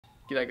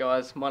G'day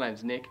guys, my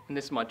name's Nick and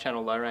this is my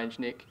channel Low Range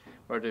Nick,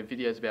 where I do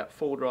videos about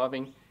four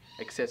driving,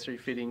 accessory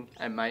fitting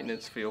and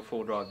maintenance for your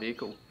four drive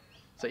vehicle.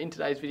 So in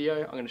today's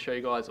video I'm going to show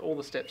you guys all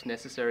the steps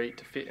necessary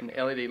to fit an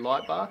LED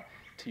light bar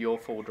to your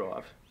four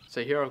drive.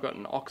 So here I've got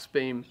an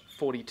Auxbeam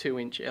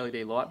 42-inch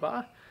LED light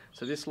bar.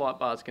 So this light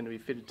bar is going to be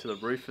fitted to the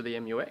roof of the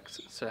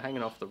Mu-x, so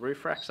hanging off the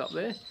roof racks up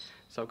there.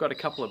 So I've got a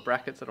couple of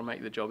brackets that'll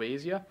make the job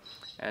easier,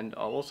 and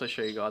I'll also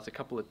show you guys a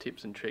couple of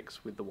tips and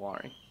tricks with the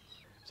wiring.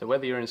 So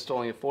whether you're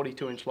installing a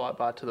 42-inch light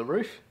bar to the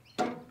roof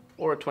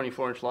or a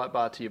 24-inch light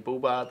bar to your bull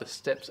bar, the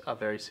steps are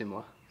very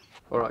similar.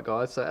 Alright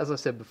guys, so as I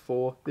said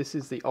before, this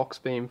is the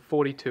Auxbeam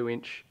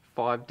 42-inch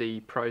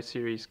 5D Pro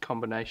Series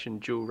combination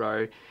dual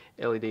row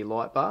LED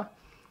light bar.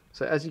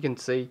 So as you can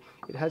see,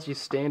 it has your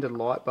standard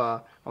light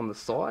bar on the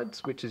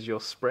sides, which is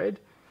your spread,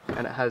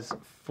 and it has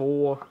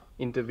 4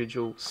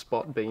 individual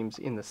spot beams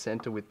in the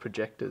center with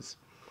projectors.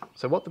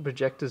 So what the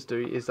projectors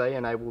do is they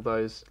enable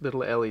those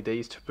little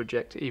LEDs to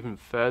project even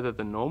further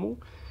than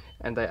normal,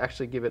 and they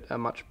actually give it a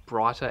much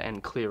brighter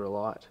and clearer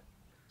light.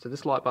 So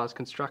this light bar is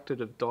constructed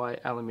of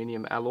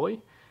di-aluminium alloy,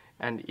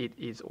 and it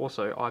is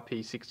also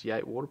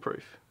IP68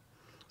 waterproof.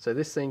 So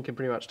this thing can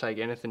pretty much take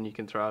anything you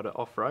can throw at it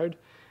off-road.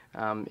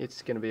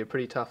 It's going to be a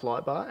pretty tough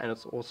light bar, and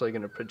it's also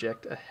going to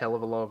project a hell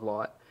of a lot of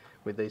light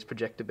with these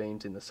projector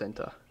beams in the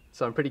center.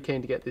 So I'm pretty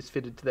keen to get this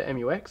fitted to the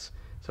Mu-x,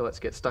 so let's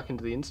get stuck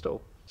into the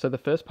install. So the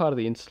first part of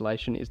the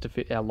installation is to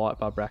fit our light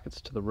bar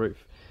brackets to the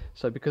roof.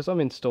 So because I'm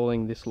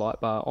installing this light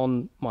bar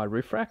on my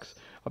roof racks,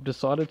 I've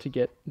decided to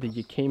get the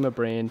Yakima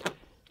brand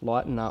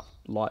Lighten Up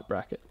light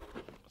bracket.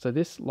 So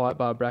this light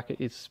bar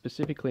bracket is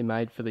specifically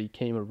made for the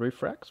Yakima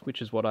roof racks,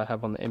 which is what I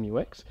have on the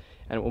Mu-x,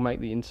 and it will make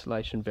the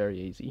installation very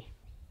easy.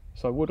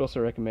 So I would also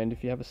recommend,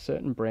 if you have a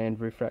certain brand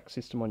roof rack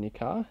system on your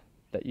car,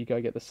 that you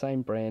go get the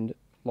same brand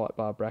light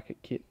bar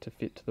bracket kit to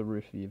fit to the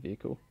roof of your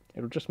vehicle.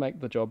 It'll just make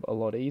the job a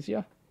lot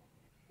easier,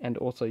 and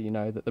also you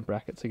know that the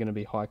brackets are going to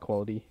be high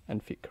quality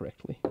and fit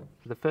correctly.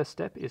 The first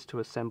step is to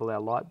assemble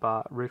our light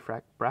bar roof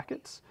rack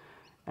brackets,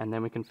 and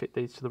then we can fit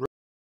these to the roof.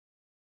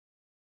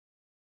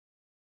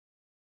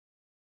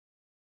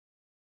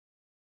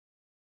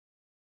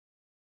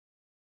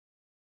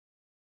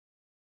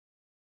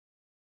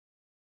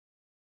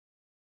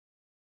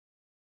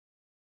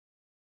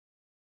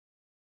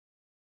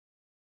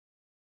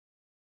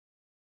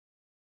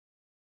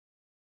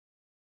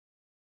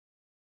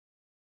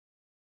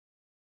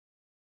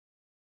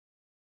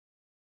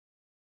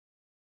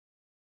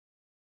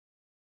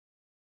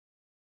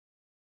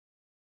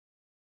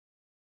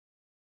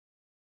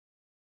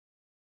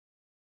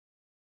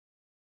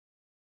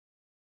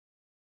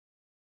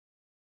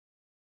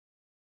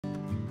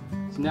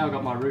 So now I've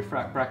got my roof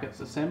rack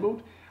brackets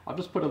assembled. I've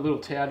just put a little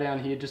tower down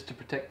here just to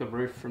protect the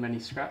roof from any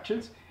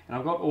scratches, and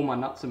I've got all my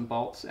nuts and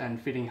bolts and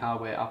fitting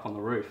hardware up on the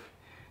roof.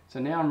 So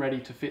now I'm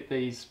ready to fit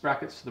these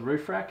brackets to the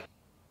roof rack.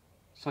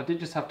 So I did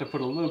just have to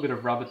put a little bit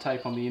of rubber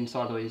tape on the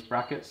inside of these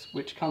brackets,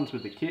 which comes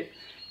with the kit,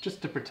 just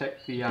to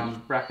protect the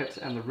brackets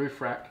and the roof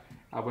rack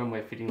when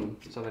we're fitting them,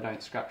 so they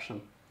don't scratch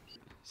them.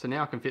 So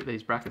now I can fit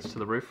these brackets to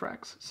the roof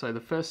racks. So the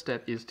first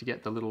step is to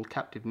get the little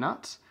captive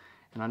nuts,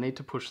 and I need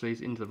to push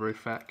these into the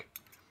roof rack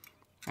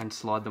and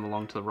slide them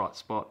along to the right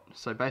spot.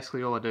 So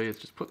basically all I do is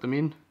just put them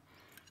in,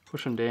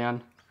 push them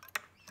down,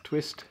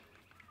 twist,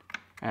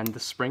 and the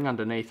spring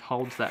underneath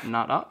holds that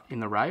nut up in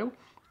the rail,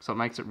 so it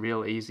makes it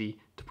real easy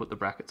to put the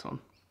brackets on.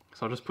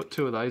 So I'll just put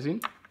 2 of those in,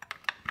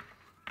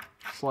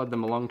 slide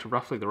them along to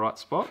roughly the right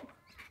spot,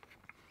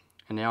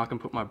 and now I can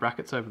put my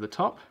brackets over the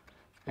top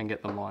and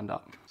get them lined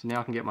up. So now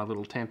I can get my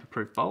little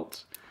tamper-proof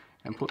bolts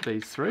and put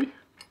these through.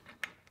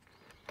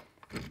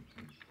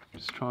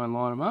 Just try and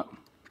line them up.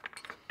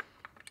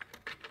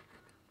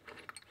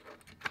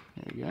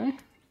 There we go.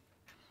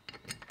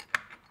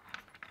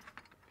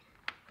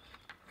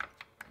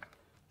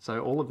 So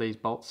all of these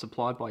bolts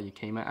supplied by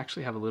Yakima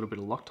actually have a little bit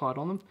of Loctite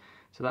on them,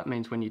 so that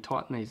means when you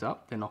tighten these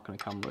up, they're not going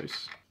to come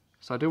loose.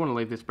 So I do want to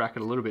leave this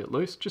bracket a little bit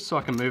loose, just so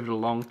I can move it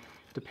along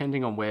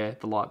depending on where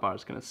the light bar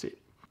is going to sit.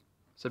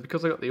 So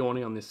because I got the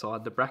awning on this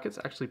side, the brackets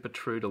actually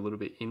protrude a little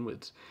bit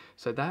inwards.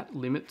 So that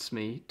limits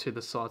me to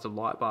the size of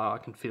light bar I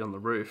can fit on the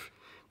roof,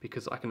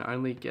 because I can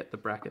only get the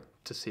bracket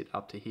to sit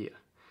up to here.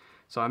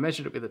 So I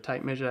measured it with a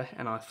tape measure,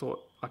 and I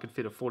thought I could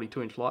fit a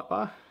 42-inch light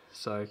bar,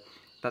 so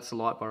that's the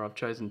light bar I've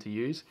chosen to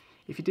use.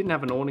 If you didn't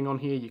have an awning on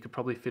here, you could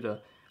probably fit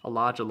a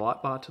larger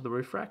light bar to the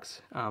roof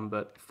racks,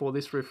 but for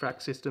this roof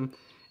rack system,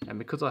 and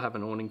because I have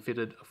an awning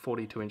fitted, a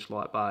 42-inch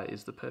light bar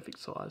is the perfect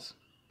size.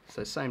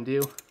 So same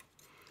deal.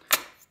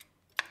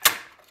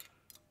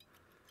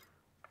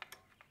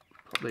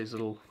 Pop these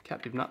little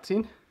captive nuts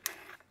in.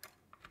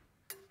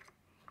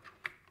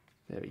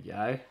 There we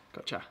go,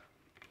 gotcha.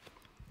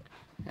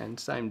 And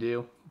same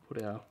deal,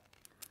 put our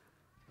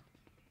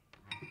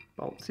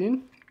bolts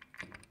in,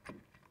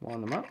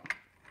 line them up.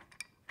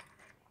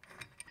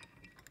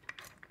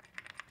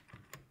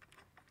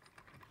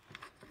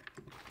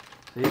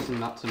 So here's some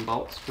nuts and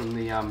bolts from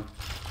the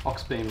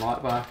Auxbeam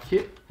light bar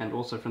kit, and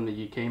also from the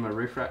Yakima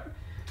roof rack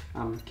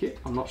kit.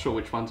 I'm not sure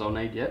which ones I'll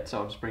need yet, so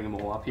I'll just bring them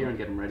all up here and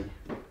get them ready.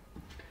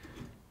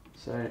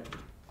 So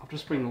I'll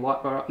just bring the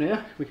light bar up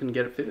now, we can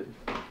get it fitted.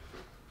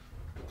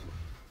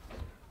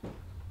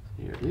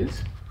 Here it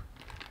is.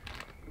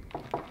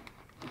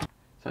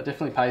 So it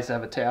definitely pays to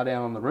have a tower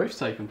down on the roof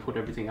so you can put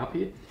everything up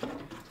here.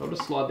 So I'll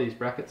just slide these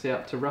brackets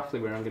out to roughly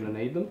where I'm going to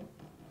need them.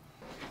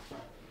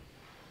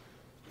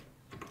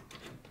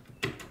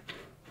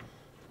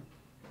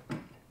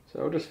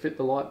 So I'll just fit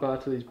the light bar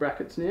to these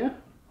brackets now.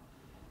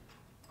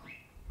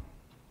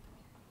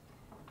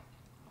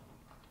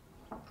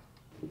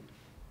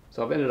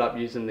 So I've ended up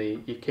using the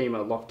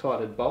Yakima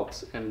Loctited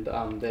bolts and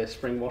their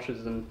spring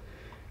washers and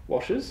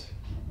washers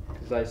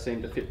because they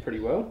seem to fit pretty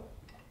well.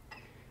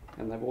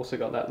 And they've also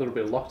got that little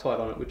bit of Loctite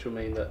on it, which will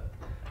mean that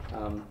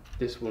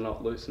this will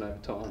not loosen over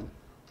time.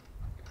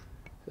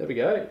 There we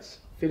go, it's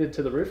fitted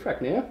to the roof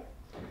rack now.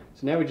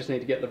 So now we just need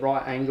to get the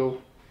right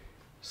angle,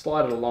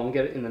 slide it along,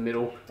 get it in the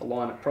middle,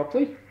 align it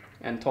properly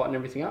and tighten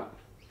everything up.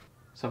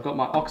 So I've got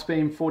my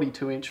Auxbeam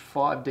 42-inch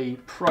 5D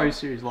Pro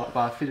Series light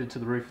bar fitted to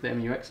the roof of the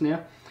Mu-x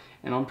now.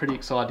 And I'm pretty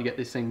excited to get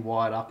this thing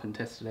wired up and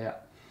tested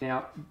out.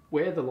 Now,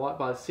 where the light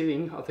bar is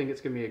sitting, I think it's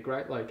going to be a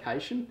great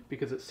location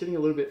because it's sitting a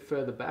little bit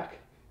further back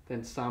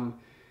than some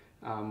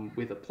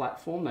with a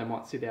platform. They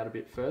might sit out a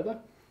bit further.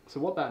 So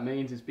what that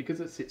means is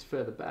because it sits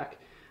further back,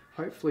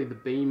 hopefully the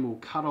beam will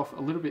cut off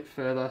a little bit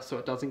further so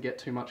it doesn't get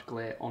too much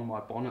glare on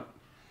my bonnet.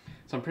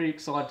 So I'm pretty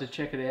excited to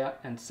check it out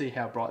and see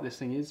how bright this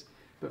thing is.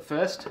 But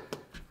first,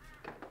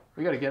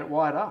 we've got to get it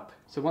wired up.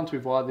 So once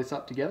we've wired this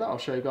up together, I'll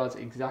show you guys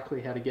exactly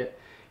how to get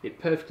it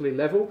perfectly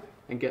level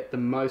and get the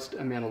most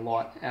amount of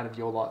light out of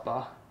your light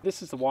bar.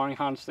 This is the wiring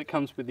harness that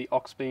comes with the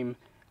Auxbeam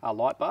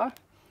light bar.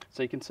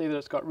 So you can see that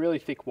it's got really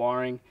thick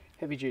wiring,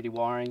 heavy duty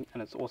wiring,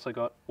 and it's also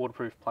got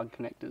waterproof plug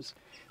connectors,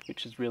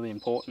 which is really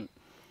important.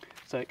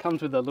 So it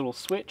comes with a little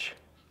switch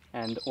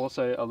and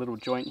also a little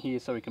joint here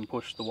so we can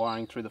push the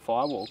wiring through the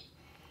firewall.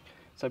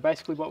 So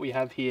basically what we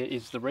have here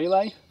is the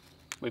relay.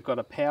 We've got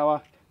a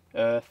power,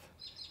 earth,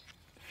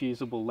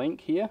 fusible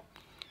link here,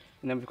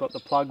 and then we've got the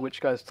plug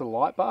which goes to the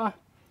light bar,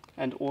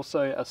 and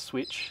also a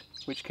switch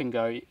which can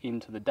go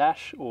into the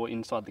dash or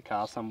inside the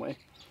car somewhere.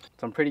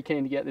 So I'm pretty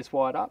keen to get this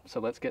wired up, so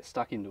let's get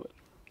stuck into it.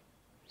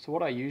 So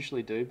what I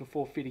usually do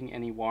before fitting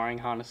any wiring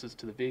harnesses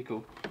to the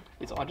vehicle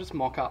is I just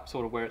mock up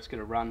sort of where it's going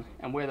to run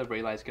and where the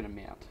relay is going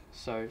to mount.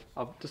 So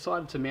I've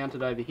decided to mount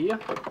it over here.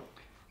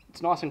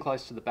 It's nice and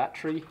close to the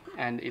battery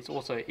and it's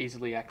also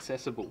easily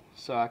accessible.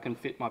 So I can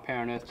fit my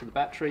power and earth to the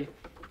battery,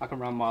 I can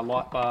run my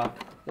light bar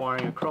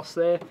wiring across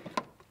there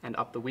and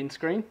up the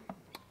windscreen.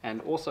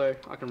 And also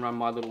I can run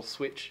my little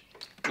switch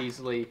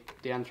easily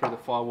down through the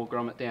firewall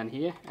grommet down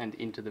here and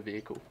into the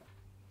vehicle.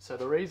 So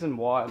the reason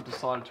why I've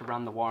decided to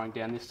run the wiring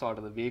down this side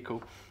of the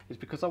vehicle is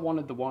because I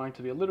wanted the wiring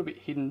to be a little bit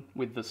hidden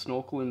with the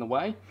snorkel in the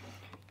way,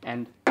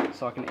 and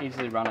so I can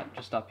easily run it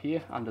just up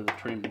here under the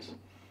trims.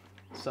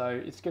 So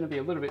it's going to be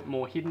a little bit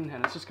more hidden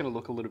and it's just going to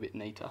look a little bit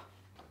neater.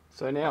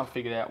 So now I've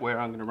figured out where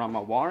I'm going to run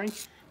my wiring.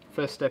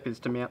 First step is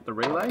to mount the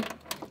relay.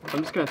 So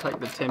I'm just going to take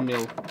the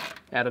 10mm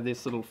out of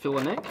this little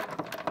filler neck.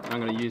 I'm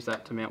going to use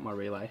that to mount my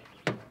relay.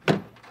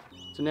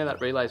 So now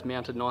that relay is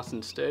mounted nice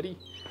and sturdy,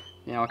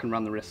 now I can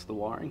run the rest of the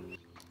wiring.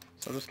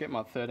 So I'll just get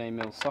my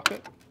 13mm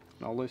socket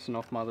and I'll loosen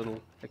off my little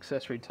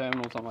accessory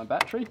terminals on my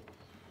battery.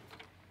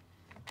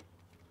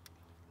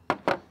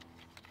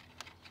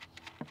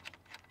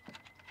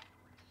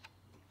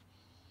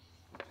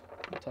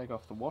 Take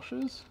off the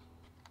washers.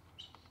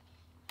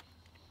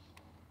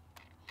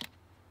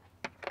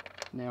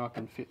 Now I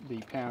can fit the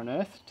power and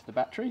earth to the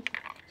battery.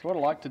 So what I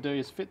like to do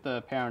is fit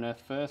the power and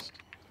earth first,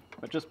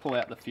 but just pull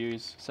out the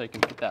fuse so you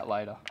can fit that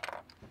later.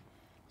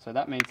 So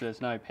that means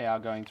there's no power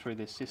going through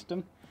this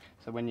system.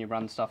 So when you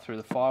run stuff through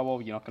the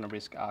firewall, you're not going to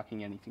risk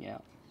arcing anything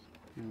out.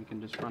 And we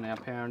can just run our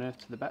power and earth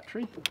to the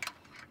battery.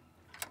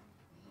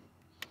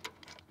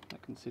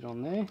 That can sit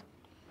on there.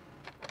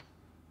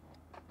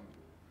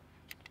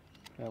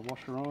 Put our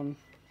washer on,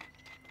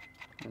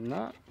 and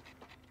that.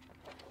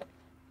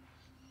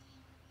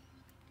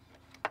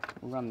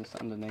 We'll run this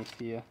underneath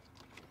here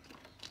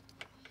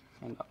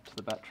and up to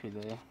the battery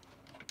there.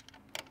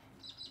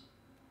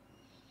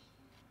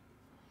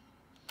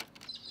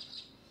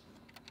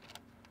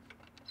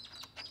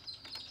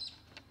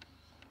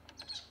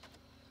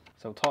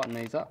 So we'll tighten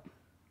these up,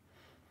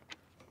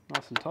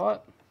 nice and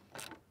tight.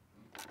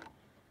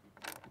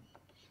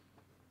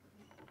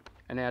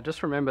 And now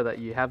just remember that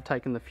you have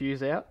taken the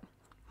fuse out,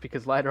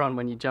 because later on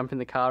when you jump in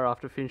the car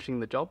after finishing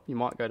the job, you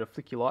might go to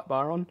flick your light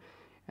bar on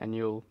and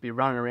you'll be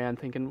running around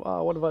thinking,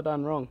 oh, what have I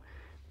done wrong?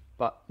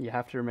 But you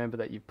have to remember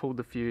that you've pulled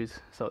the fuse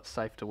so it's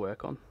safe to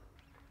work on.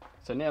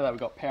 So now that we've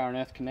got power and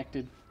earth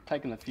connected,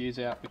 taking the fuse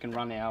out, we can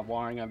run our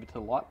wiring over to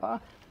the light bar.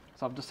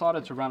 So I've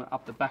decided to run it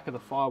up the back of the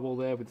firewall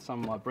there with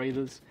some of my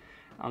breathers.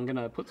 I'm going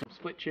to put some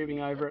split tubing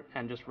over it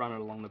and just run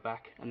it along the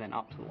back and then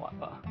up to the light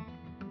bar.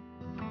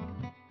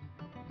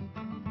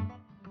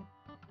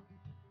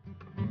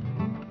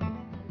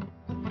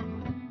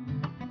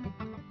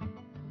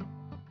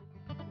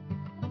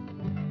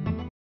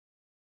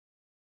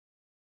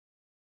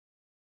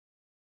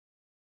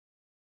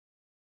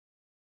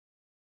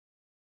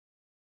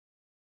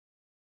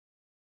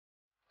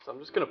 So I'm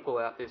just going to pull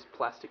out this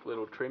plastic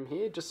little trim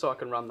here just so I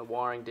can run the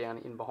wiring down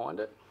in behind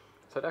it.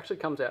 So it actually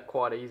comes out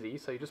quite easy,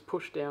 so you just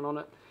push down on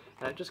it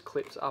and it just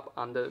clips up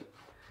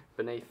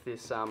beneath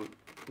this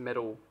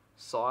metal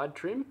side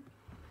trim,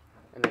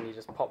 and then you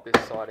just pop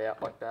this side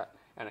out like that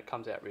and it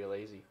comes out real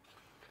easy.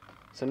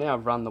 So now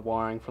I've run the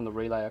wiring from the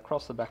relay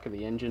across the back of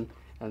the engine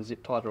and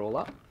zip tied it all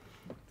up.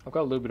 I've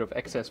got a little bit of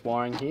excess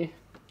wiring here,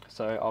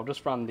 so I'll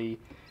just run the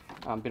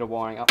bit of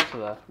wiring up to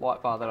the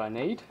light bar that I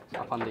need,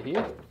 up under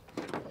here.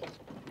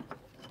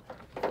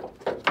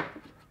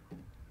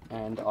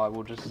 And I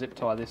will just zip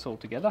tie this all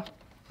together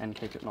and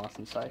keep it nice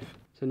and safe.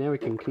 So now we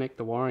can connect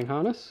the wiring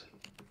harness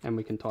and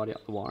we can tidy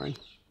up the wiring.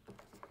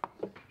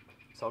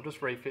 So I'll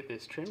just refit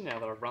this trim now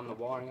that I've run the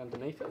wiring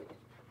underneath it.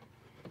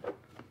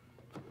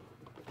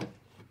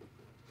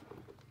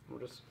 We'll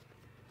just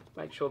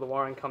make sure the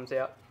wiring comes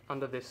out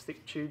under this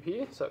thick tube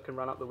here so it can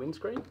run up the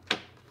windscreen,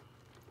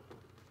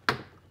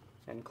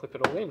 and clip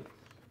it all in.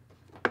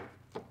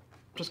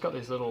 Just got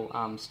these little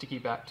sticky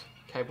backed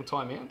cable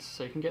tie mounts,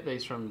 so you can get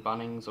these from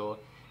Bunnings or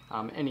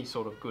any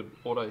sort of good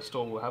auto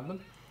store will have them,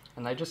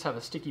 and they just have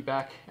a sticky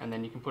back and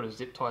then you can put a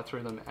zip tie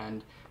through them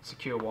and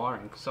secure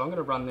wiring. So I'm going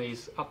to run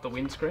these up the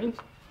windscreen,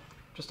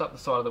 just up the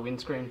side of the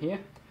windscreen here,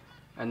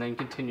 and then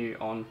continue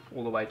on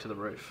all the way to the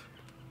roof.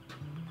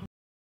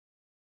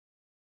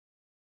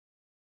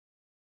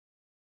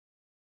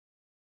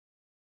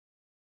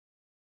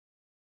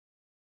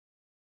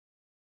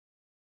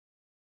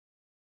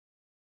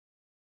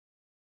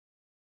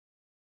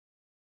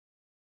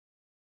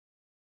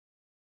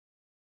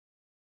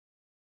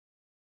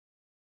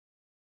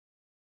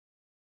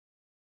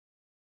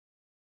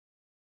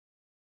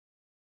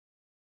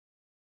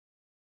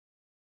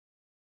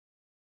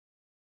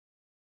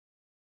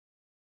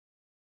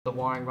 The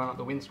wiring run up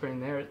the windscreen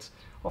there, it's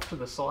off to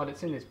the side,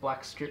 it's in this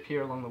black strip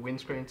here along the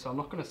windscreen, so I'm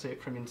not going to see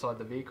it from inside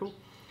the vehicle.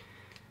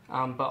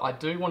 But I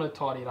do want to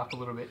tidy it up a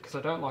little bit because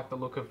I don't like the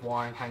look of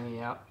wiring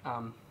hanging out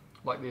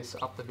like this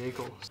up the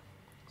vehicle.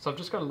 So I've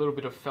just got a little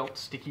bit of felt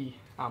sticky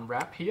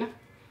wrap here,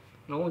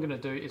 and all I'm going to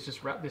do is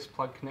just wrap this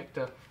plug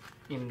connector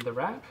in the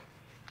wrap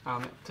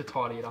to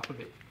tidy it up a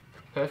bit.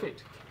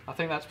 Perfect. I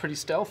think that's pretty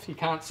stealth, you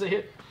can't see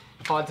it,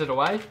 hides it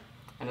away,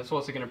 and it's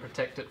also going to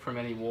protect it from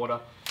any water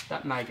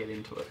that may get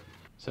into it.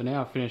 So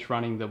now I've finished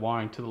running the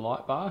wiring to the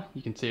light bar.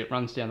 You can see it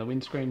runs down the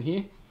windscreen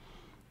here,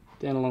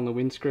 down along the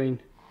windscreen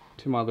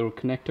to my little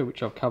connector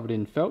which I've covered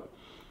in felt,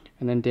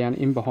 and then down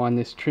in behind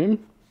this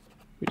trim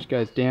which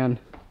goes down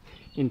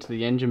into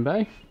the engine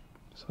bay.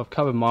 So I've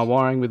covered my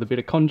wiring with a bit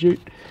of conduit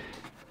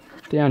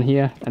down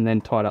here and then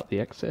tied up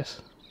the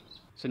excess.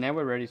 So now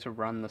we're ready to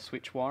run the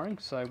switch wiring.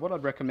 So what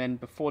I'd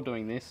recommend before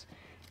doing this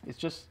is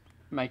just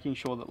making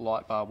sure that the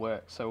light bar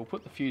works. So we'll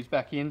put the fuse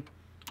back in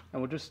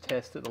and we'll just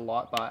test that the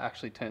light bar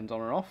actually turns on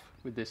or off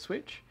with this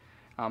switch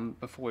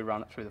before we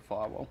run it through the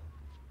firewall.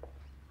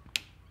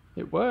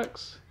 It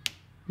works.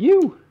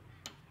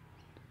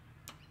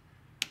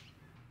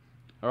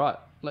 Alright,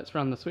 let's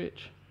run the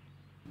switch.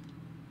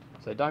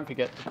 So don't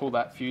forget to pull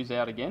that fuse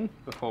out again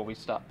before we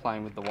start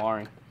playing with the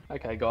wiring.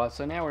 Okay guys,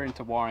 so now we're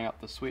into wiring up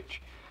the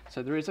switch.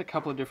 So there is a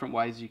couple of different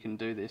ways you can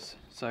do this.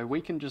 So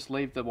we can just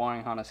leave the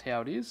wiring harness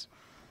how it is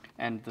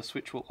and the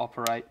switch will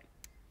operate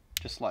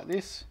just like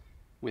this,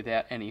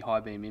 without any high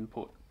beam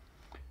input.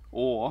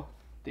 Or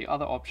the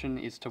other option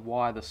is to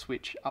wire the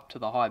switch up to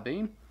the high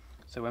beam,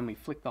 so when we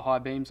flick the high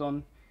beams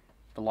on,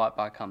 the light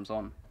bar comes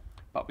on,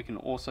 but we can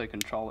also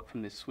control it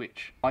from this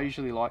switch. I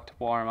usually like to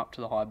wire them up to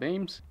the high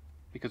beams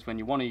because when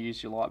you want to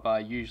use your light bar,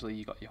 usually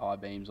you got your high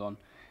beams on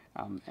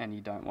and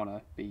you don't want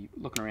to be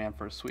looking around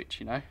for a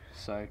switch, you know.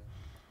 So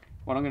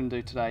what I'm going to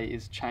do today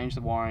is change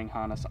the wiring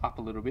harness up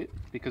a little bit,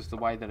 because the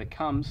way that it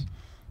comes,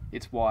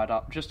 it's wired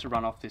up just to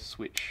run off this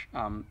switch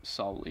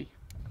solely.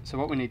 So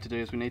what we need to do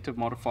is we need to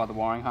modify the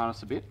wiring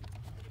harness a bit.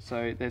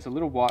 So there's a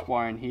little white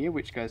wire in here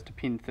which goes to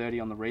pin 30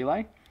 on the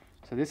relay.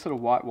 So this little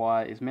white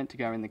wire is meant to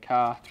go in the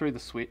car through the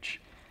switch.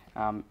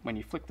 When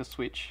you flick the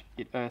switch,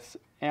 it earths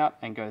out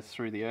and goes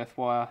through the earth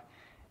wire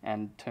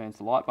and turns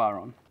the light bar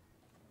on.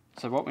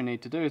 So what we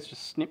need to do is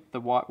just snip the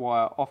white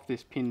wire off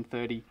this pin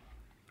 30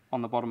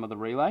 on the bottom of the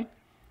relay. And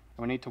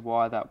we need to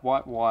wire that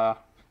white wire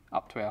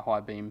up to our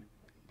high beam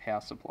power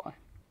supply.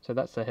 So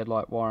that's the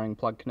headlight wiring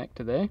plug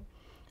connector there.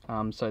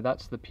 So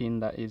that's the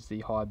pin that is the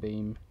high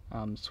beam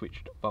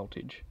switched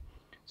voltage.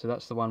 So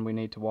that's the one we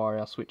need to wire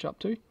our switch up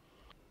to.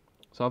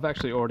 So I've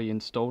actually already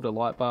installed a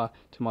light bar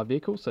to my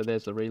vehicle, so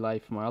there's the relay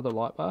for my other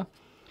light bar.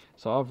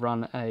 So I've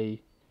run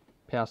a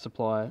power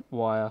supply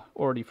wire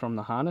already from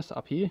the harness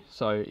up here,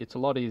 so it's a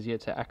lot easier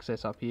to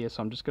access up here,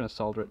 so I'm just going to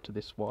solder it to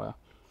this wire.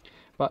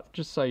 But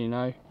just so you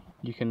know,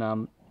 you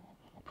can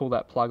pull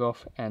that plug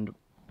off and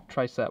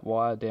trace that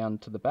wire down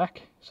to the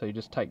back. So you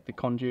just take the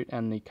conduit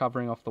and the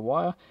covering off the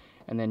wire,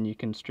 and then you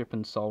can strip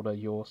and solder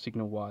your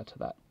signal wire to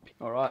that.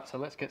 Alright, so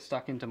let's get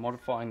stuck into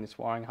modifying this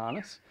wiring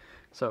harness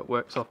so it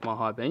works off my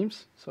high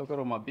beams. So I've got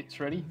all my bits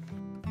ready.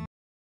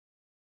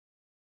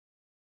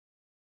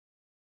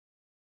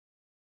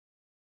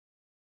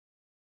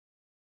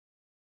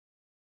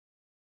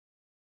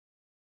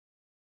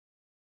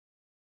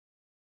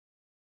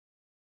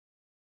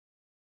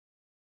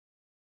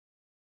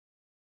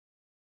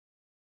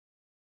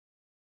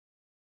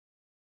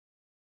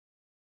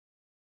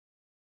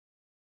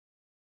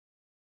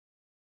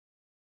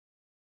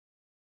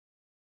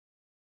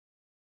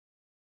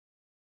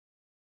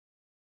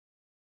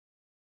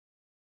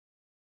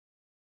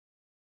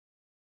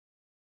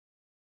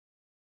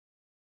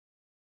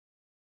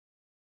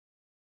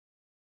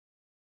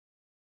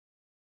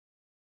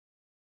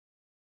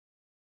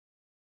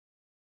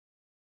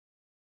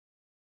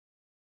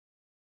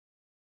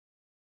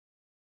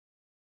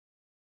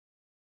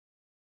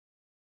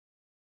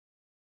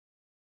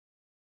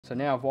 So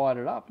now I've wired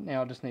it up,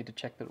 now I just need to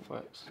check that it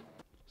works.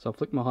 So I'll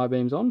flick my high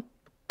beams on,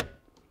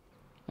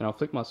 and I'll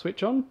flick my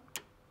switch on,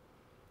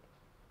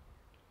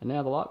 and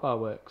now the light bar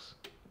works.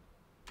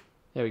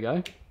 There we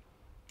go.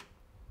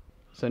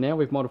 So now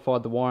we've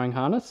modified the wiring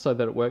harness so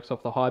that it works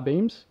off the high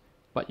beams,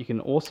 but you can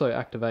also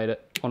activate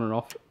it on and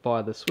off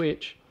via the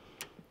switch.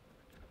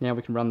 Now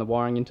we can run the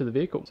wiring into the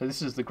vehicle. So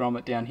this is the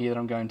grommet down here that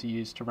I'm going to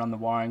use to run the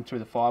wiring through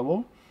the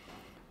firewall.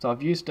 So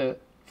I've used it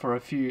for a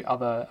few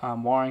other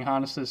wiring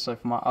harnesses, so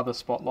for my other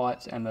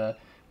spotlights and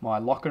my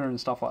locker and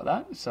stuff like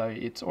that. So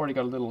it's already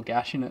got a little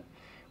gash in it,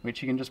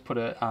 which you can just put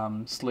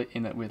a slit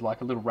in it with like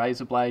a little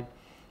razor blade,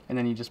 and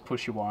then you just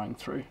push your wiring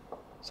through.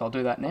 So I'll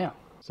do that now.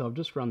 So I've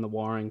just run the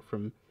wiring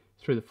from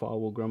through the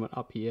firewall grommet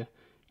up here,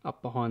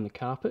 up behind the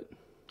carpet.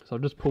 So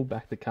I've just pulled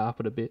back the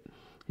carpet a bit,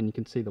 and you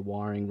can see the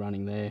wiring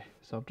running there.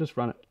 So I've just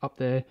run it up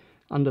there,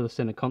 under the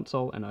center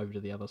console, and over to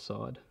the other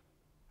side.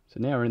 So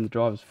now we're in the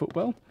driver's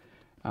footwell.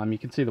 You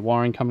can see the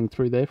wiring coming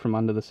through there from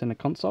under the center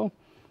console,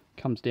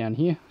 comes down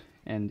here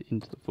and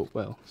into the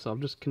footwell. So I've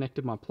just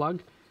connected my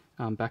plug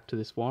back to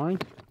this wiring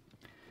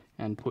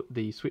and put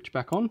the switch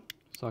back on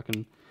so I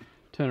can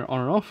turn it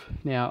on and off.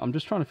 Now I'm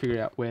just trying to figure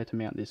out where to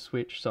mount this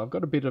switch. So I've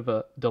got a bit of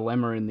a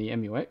dilemma in the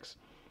Mu-x.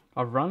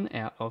 I've run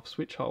out of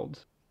switch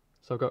holds.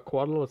 So I've got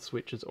quite a lot of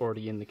switches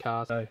already in the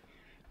car. So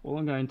all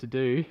I'm going to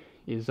do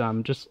is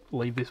just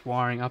leave this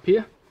wiring up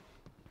here,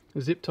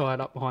 zip tie it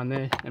up behind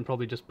there, and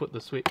probably just put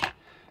the switch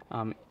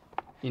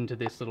into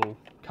this little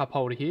cup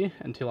holder here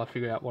until I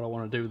figure out what I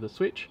want to do with the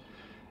switch.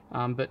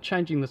 But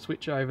changing the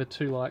switch over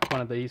to like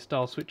one of these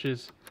style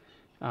switches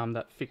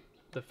that fit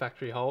the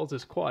factory holes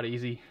is quite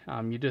easy.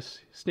 You just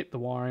snip the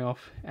wiring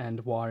off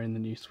and wire in the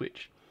new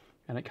switch,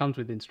 and it comes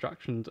with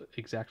instructions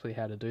exactly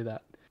how to do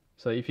that.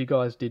 So if you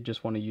guys did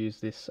just want to use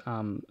this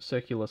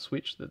circular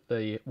switch that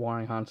the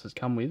wiring harnesses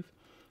come with,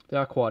 they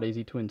are quite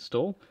easy to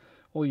install.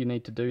 All you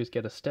need to do is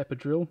get a stepper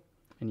drill,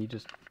 and you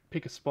just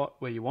pick a spot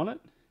where you want it,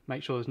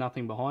 make sure there's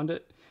nothing behind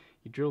it,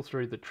 you drill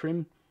through the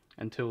trim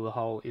until the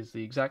hole is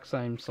the exact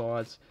same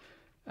size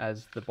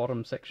as the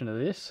bottom section of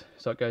this,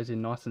 so it goes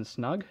in nice and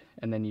snug,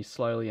 and then you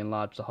slowly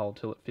enlarge the hole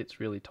till it fits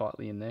really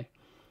tightly in there.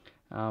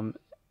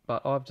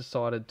 But I've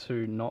decided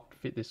to not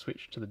fit this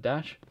switch to the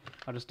dash.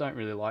 I just don't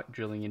really like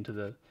drilling into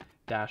the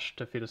dash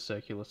to fit a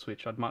circular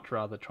switch. I'd much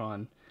rather try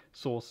and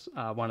source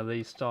one of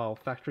these style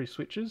factory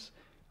switches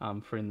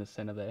for in the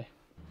center there.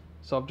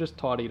 So I've just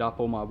tidied up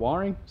all my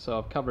wiring. So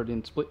I've covered it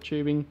in split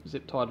tubing,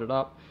 zip tied it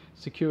up,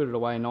 secured it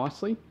away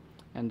nicely,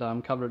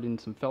 and covered it in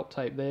some felt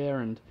tape there,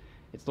 and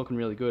it's looking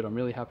really good. I'm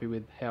really happy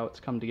with how it's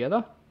come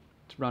together.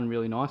 It's run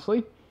really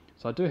nicely.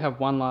 So I do have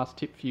one last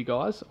tip for you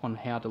guys on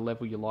how to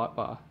level your light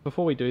bar.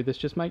 Before we do this,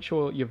 just make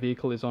sure your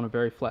vehicle is on a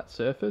very flat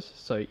surface,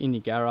 so in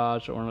your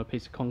garage or on a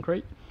piece of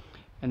concrete,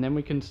 and then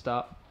we can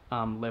start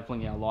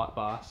leveling our light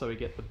bar so we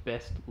get the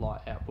best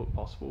light output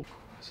possible.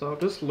 So I'll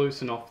just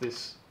loosen off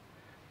this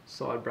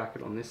side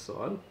bracket on this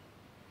side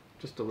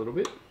just a little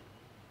bit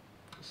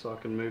so I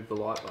can move the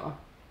light bar.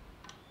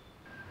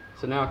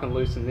 So now I can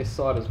loosen this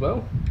side as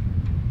well,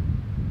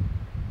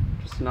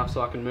 just enough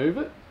so I can move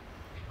it.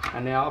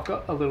 And now I've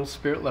got a little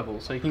spirit level,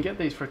 so you can get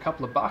these for a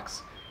couple of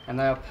bucks, and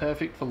they are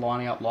perfect for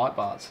lining up light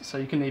bars. So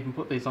you can even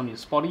put these on your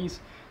spotties,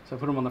 so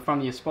put them on the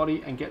front of your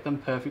spotty and get them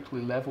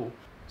perfectly level.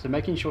 So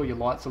making sure your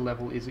lights are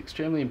level is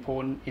extremely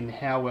important in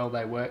how well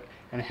they work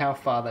and how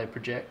far they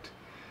project.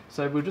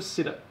 So we'll just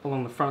sit it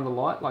along the front of the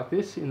light like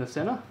this in the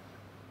center,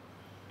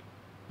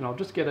 and I'll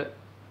just get it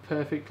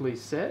perfectly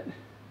set.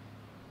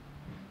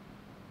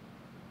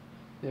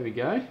 There we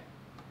go.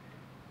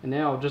 And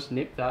now I'll just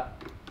nip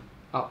that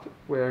up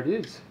where it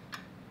is.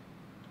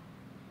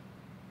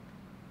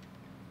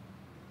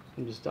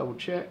 And just double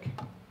check.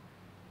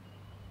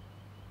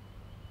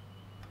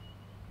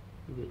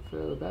 A bit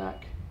further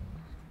back.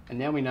 And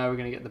now we know we're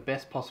going to get the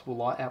best possible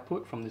light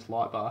output from this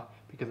light bar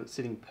because it's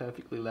sitting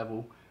perfectly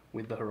level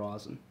with the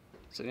horizon.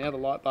 So now the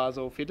light bar's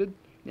all fitted,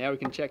 now we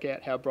can check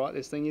out how bright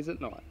this thing is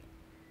at night.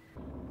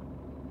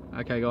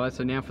 Okay guys,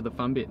 so now for the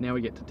fun bit. Now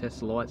we get to test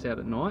the lights out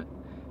at night.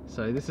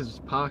 So this is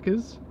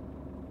Parker's,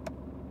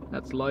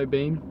 that's low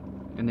beam,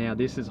 and now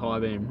this is high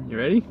beam. You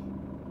ready?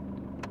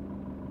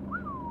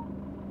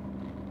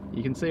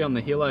 You can see on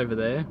the hill over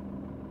there,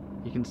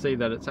 you can see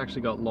that it's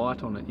actually got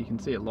light on it. You can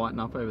see it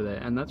lighting up over there,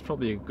 and that's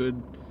probably a good,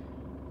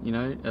 you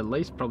know, at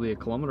least probably a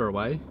kilometre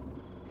away.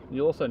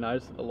 You'll also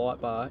notice that the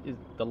light bar is,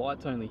 the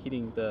light's only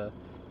hitting the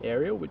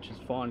aerial, which is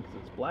fine because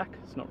it's black,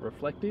 it's not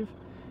reflective.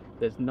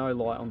 There's no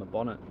light on the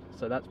bonnet,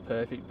 so that's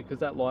perfect because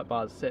that light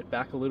bar is set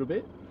back a little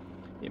bit.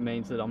 It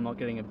means that I'm not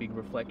getting a big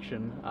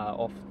reflection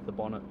off the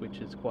bonnet, which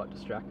is quite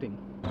distracting.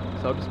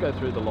 So I'll just go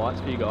through the lights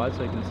for you guys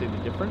so you can see the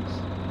difference.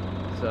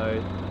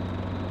 So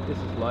this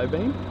is low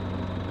beam,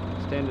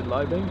 standard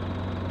low beam.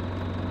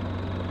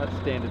 That's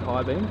standard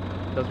high beam.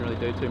 It doesn't really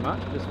do too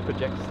much, it just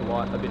projects the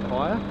light a bit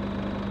higher.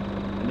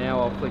 And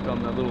now I'll flick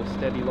on the little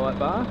steady light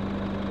bar.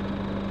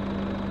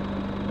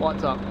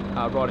 Lights up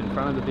right in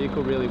front of the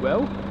vehicle really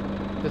well.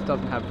 It just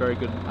doesn't have very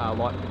good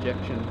light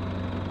projection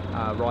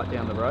right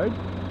down the road.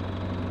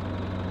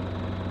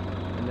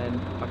 And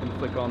then I can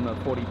flick on the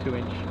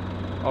 42-inch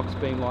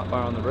Auxbeam light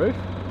bar on the roof,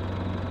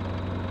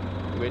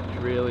 which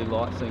really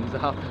lights things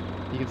up.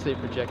 You can see it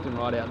projecting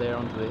right out there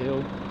onto the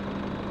hill.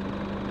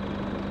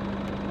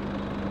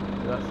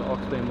 So that's the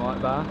Auxbeam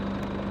light bar.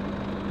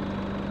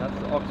 That's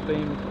the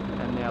Auxbeam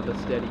and now the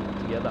steady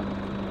together.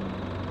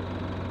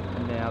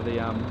 And now the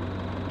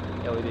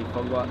LED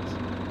fog lights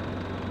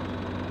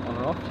on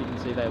and off. You can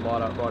see they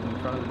light up right in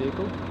front of the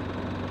vehicle.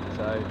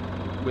 So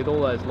with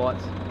all those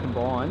lights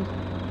combined,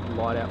 the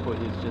light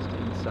output is just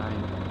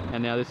insane.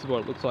 And now this is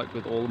what it looks like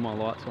with all of my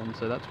lights on.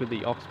 So that's with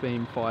the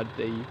Auxbeam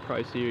 5D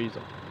Pro Series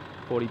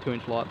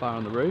 42-inch light bar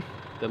on the roof,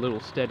 the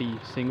little steady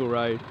single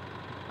row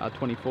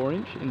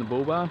 24-inch in the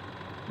bull bar,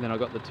 and then I've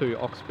got the two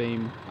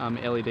Auxbeam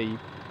LED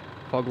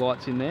fog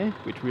lights in there,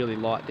 which really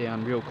light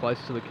down real close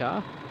to the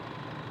car.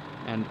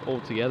 And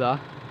altogether,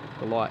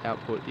 the light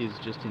output is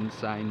just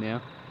insane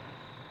now.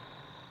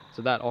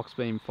 So that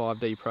Auxbeam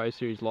 5D Pro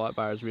Series light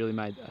bar has really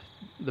made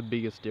the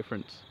biggest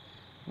difference.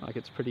 Like,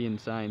 it's pretty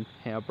insane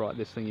how bright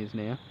this thing is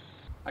now.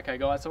 Okay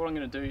guys, so what I'm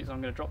going to do is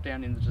I'm going to drop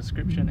down in the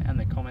description and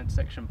the comment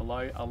section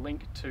below a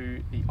link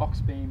to the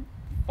Auxbeam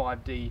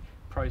 5D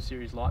Pro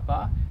Series light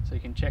bar, so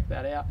you can check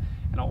that out.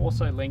 And I'll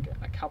also link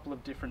a couple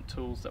of different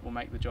tools that will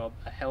make the job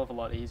a hell of a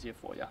lot easier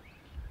for you.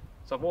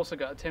 So I've also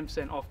got a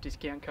 10% off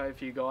discount code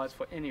for you guys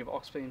for any of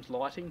Auxbeam's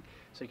lighting,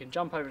 so you can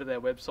jump over to their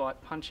website,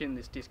 punch in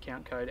this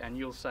discount code and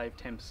you'll save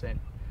 10%.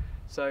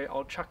 So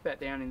I'll chuck that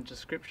down in the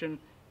description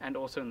and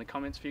also in the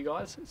comments for you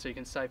guys, so you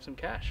can save some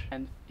cash.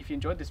 And if you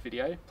enjoyed this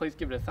video, please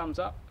give it a thumbs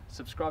up,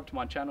 subscribe to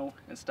my channel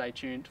and stay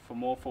tuned for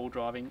more full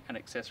driving and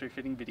accessory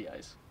fitting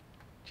videos.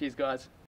 Cheers guys.